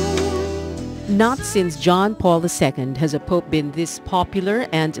known. Not since John Paul II has a pope been this popular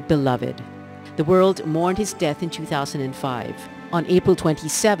and beloved. The world mourned his death in 2005. On April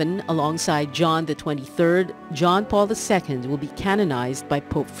 27, alongside John the 23rd, John Paul II will be canonized by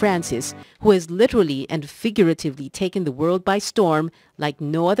Pope Francis, who has literally and figuratively taken the world by storm like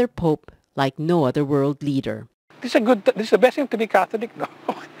no other pope, like no other world leader. This is the best thing to be Catholic, no?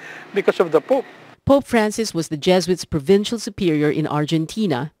 Because of the Pope. Pope Francis was the Jesuits' provincial superior in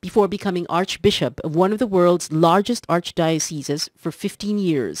Argentina before becoming Archbishop of one of the world's largest archdioceses for 15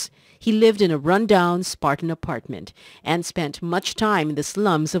 years. He lived in a run-down Spartan apartment and spent much time in the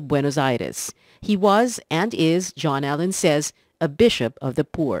slums of Buenos Aires. He was, and is, John Allen says, a bishop of the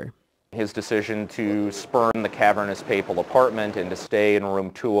poor. His decision to spurn the cavernous papal apartment and to stay in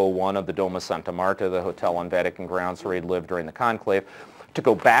room 201 of the Doma Santa Marta, the hotel on Vatican grounds where he'd lived during the conclave, to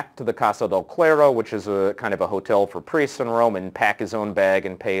go back to the Casa del Clero, which is a kind of a hotel for priests in Rome, and pack his own bag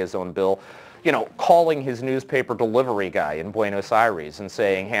and pay his own bill. You know, calling his newspaper delivery guy in Buenos Aires and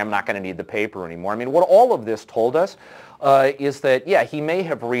saying, hey, I'm not going to need the paper anymore. I mean, what all of this told us is that, yeah, he may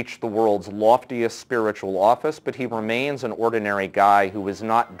have reached the world's loftiest spiritual office, but he remains an ordinary guy who is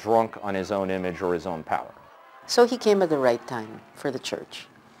not drunk on his own image or his own power. So he came at the right time for the Church.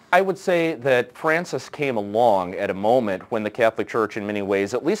 I would say that Francis came along at a moment when the Catholic Church, in many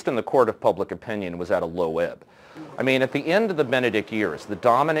ways, at least in the court of public opinion, was at a low ebb. I mean, at the end of the Benedict years, the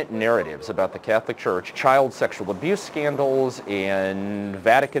dominant narratives about the Catholic Church, child sexual abuse scandals and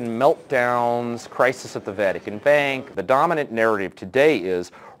Vatican meltdowns, crisis at the Vatican Bank, the dominant narrative today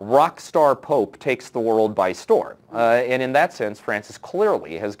is rock star Pope takes the world by storm. And in that sense, Francis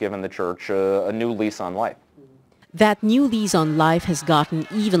clearly has given the Church a new lease on life. That new lease on life has gotten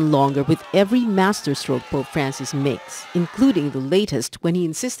even longer with every masterstroke Pope Francis makes, including the latest when he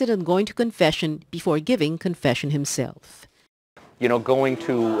insisted on going to confession before giving confession himself. You know, going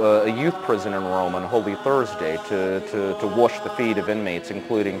to a youth prison in Rome on Holy Thursday to wash the feet of inmates,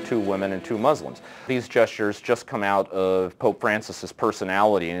 including 2 women and 2 Muslims. These gestures just come out of Pope Francis's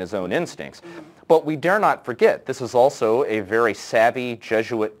personality and his own instincts. But we dare not forget, this is also a very savvy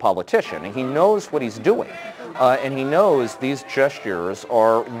Jesuit politician, and he knows what he's doing. And he knows these gestures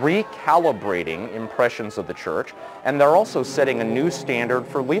are recalibrating impressions of the Church, and they're also setting a new standard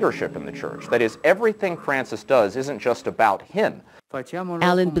for leadership in the Church. That is, everything Francis does isn't just about him.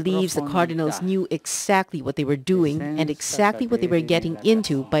 Allen believes the cardinals knew exactly what they were doing and exactly what they were getting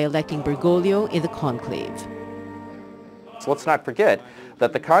into by electing Bergoglio in the conclave. So let's not forget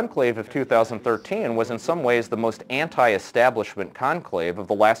that the conclave of 2013 was in some ways the most anti-establishment conclave of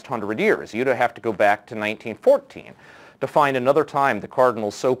the last 100 years. You'd have to go back to 1914 to find another time the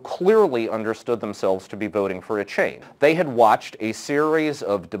cardinals so clearly understood themselves to be voting for a change. They had watched a series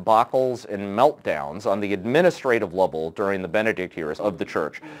of debacles and meltdowns on the administrative level during the Benedict years of the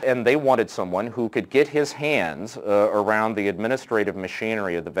Church, and they wanted someone who could get his hands around the administrative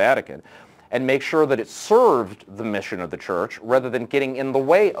machinery of the Vatican and make sure that it served the mission of the Church rather than getting in the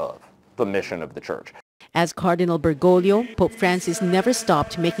way of the mission of the Church. As Cardinal Bergoglio, Pope Francis never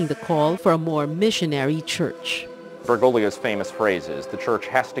stopped making the call for a more missionary Church. Bergoglio's famous phrase is, the Church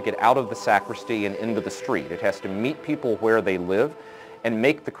has to get out of the sacristy and into the street. It has to meet people where they live and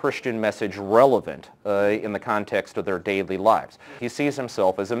make the Christian message relevant in the context of their daily lives. He sees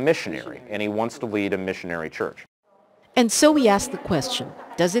himself as a missionary, and he wants to lead a missionary Church. And so we ask the question,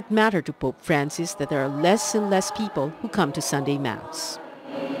 does it matter to Pope Francis that there are less and less people who come to Sunday Mass?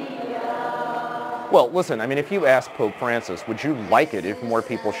 Well, listen, I mean, if you ask Pope Francis, would you like it if more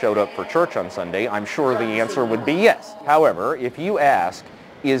people showed up for church on Sunday, I'm sure the answer would be yes. However, if you ask,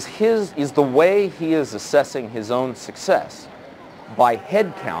 is the way he is assessing his own success by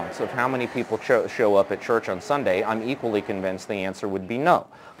head counts of how many people show up at church on Sunday, I'm equally convinced the answer would be no.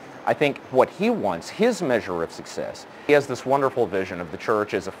 I think what he wants, his measure of success, he has this wonderful vision of the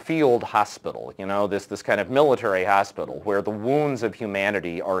church as a field hospital, you know, this kind of military hospital where the wounds of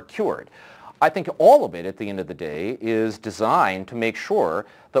humanity are cured. I think all of it, at the end of the day, is designed to make sure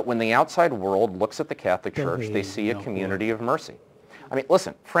that when the outside world looks at the Catholic Church, they see a community of mercy. I mean,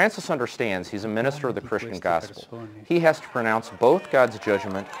 listen, Francis understands he's a minister of the Christian gospel. He has to pronounce both God's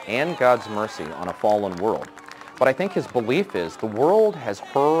judgment and God's mercy on a fallen world. But I think his belief is the world has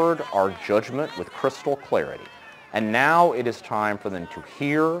heard our judgment with crystal clarity, and now it is time for them to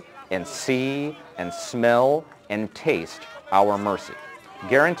hear and see and smell and taste our mercy.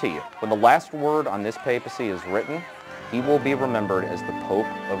 Guarantee you, when the last word on this papacy is written, he will be remembered as the Pope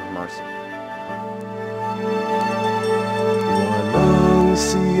of Mercy. Walang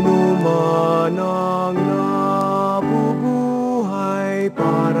sino man ang nabubuhay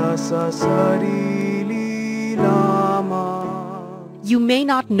para sa sarili lamang. You may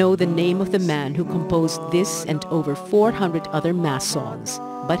not know the name of the man who composed this and over 400 other Mass songs,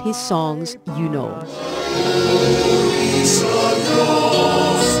 but his songs you know.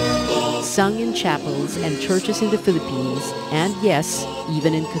 Sung in chapels and churches in the Philippines, and yes,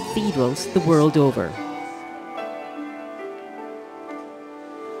 even in cathedrals the world over.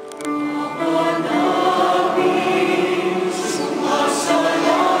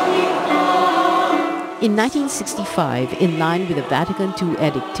 In 1965, in line with the Vatican II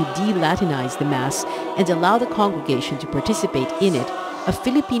edict to de-Latinize the Mass and allow the congregation to participate in it, a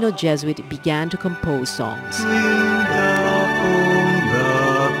Filipino Jesuit began to compose songs.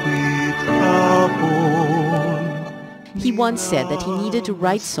 He once said that he needed to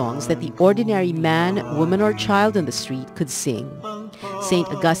write songs that the ordinary man, woman, or child on the street could sing. St.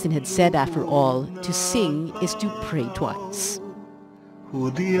 Augustine had said, after all, to sing is to pray twice.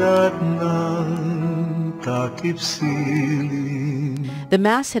 The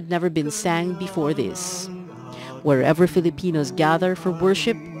Mass had never been sang before this. Wherever Filipinos gather for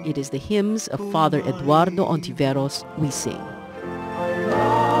worship, it is the hymns of Father Eduardo Hontiveros we sing.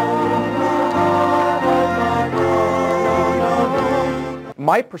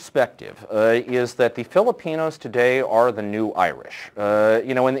 My perspective is that the Filipinos today are the new Irish.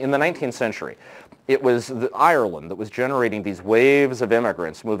 You know, in the 19th century, it was Ireland that was generating these waves of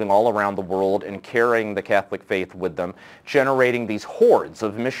immigrants moving all around the world and carrying the Catholic faith with them, generating these hordes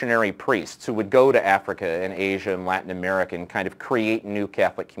of missionary priests who would go to Africa and Asia and Latin America and kind of create new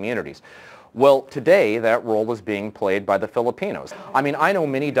Catholic communities. Well, today that role is being played by the Filipinos. I mean, I know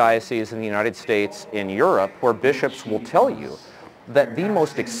many dioceses in the United States, in Europe, where bishops will tell you that the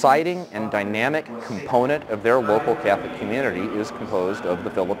most exciting and dynamic component of their local Catholic community is composed of the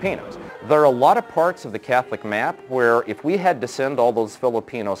Filipinos. There are a lot of parts of the Catholic map where if we had to send all those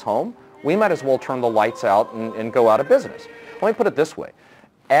Filipinos home, we might as well turn the lights out and go out of business. Let me put it this way.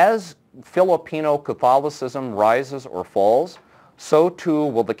 As Filipino Catholicism rises or falls, so too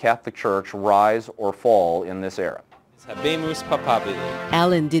will the Catholic Church rise or fall in this era. Habemus papabile.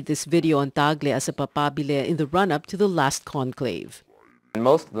 Alan did this video on Tagle as a papabile in the run-up to the last conclave. And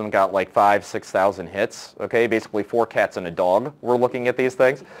most of them got like 5,000 to 6,000 hits, okay? Basically 4 cats and a dog were looking at these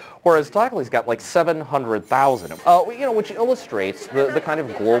things. Whereas Tagle's got like 700,000. You know, which illustrates the kind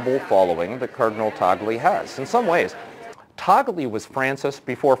of global following that Cardinal Tagle has. In some ways, Tagle was Francis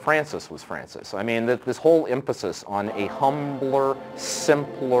before Francis was Francis. I mean, this whole emphasis on a humbler,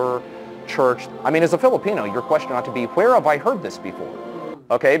 simpler church. I mean, as a Filipino, your question ought to be, where have I heard this before?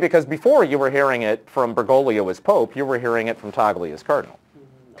 Okay, because before you were hearing it from Bergoglio as Pope, you were hearing it from Tagle as Cardinal.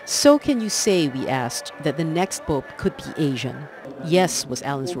 So can you say, we asked, that the next Pope could be Asian? Yes, was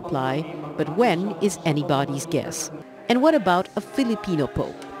Alan's reply, but when is anybody's guess. And what about a Filipino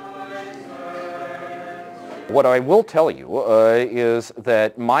Pope? What I will tell you is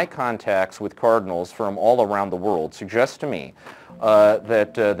that my contacts with cardinals from all around the world suggest to me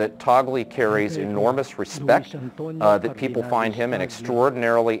that Tagle carries enormous respect, that people find him an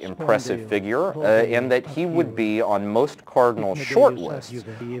extraordinarily impressive figure, and that he would be on most cardinals' short lists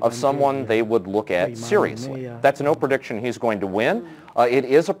of someone they would look at seriously. That's no prediction he's going to win. It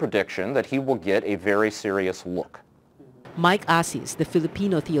is a prediction that he will get a very serious look. Mike Asis, the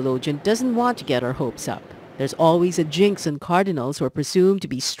Filipino theologian, doesn't want to get our hopes up. There's always a jinx on cardinals who are presumed to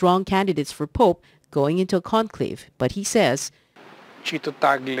be strong candidates for Pope going into a conclave, but he says, Chito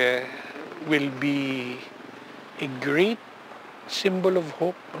Tagle will be a great symbol of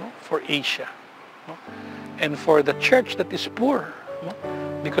hope, for Asia, and for the church that is poor,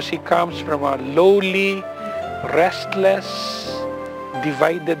 because he comes from a lowly, restless,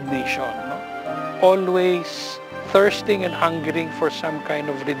 divided nation, always thirsting and hungering for some kind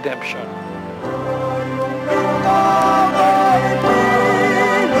of redemption.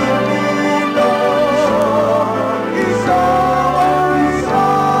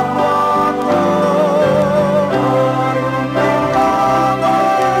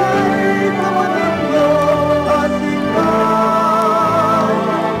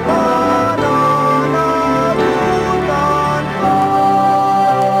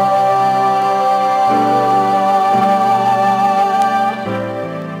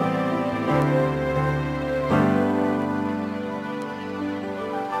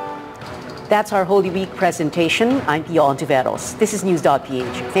 That's our Holy Week presentation. I'm Pia Hontiveros. This is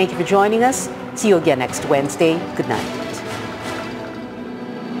News.PH. Thank you for joining us. See you again next Wednesday. Good night.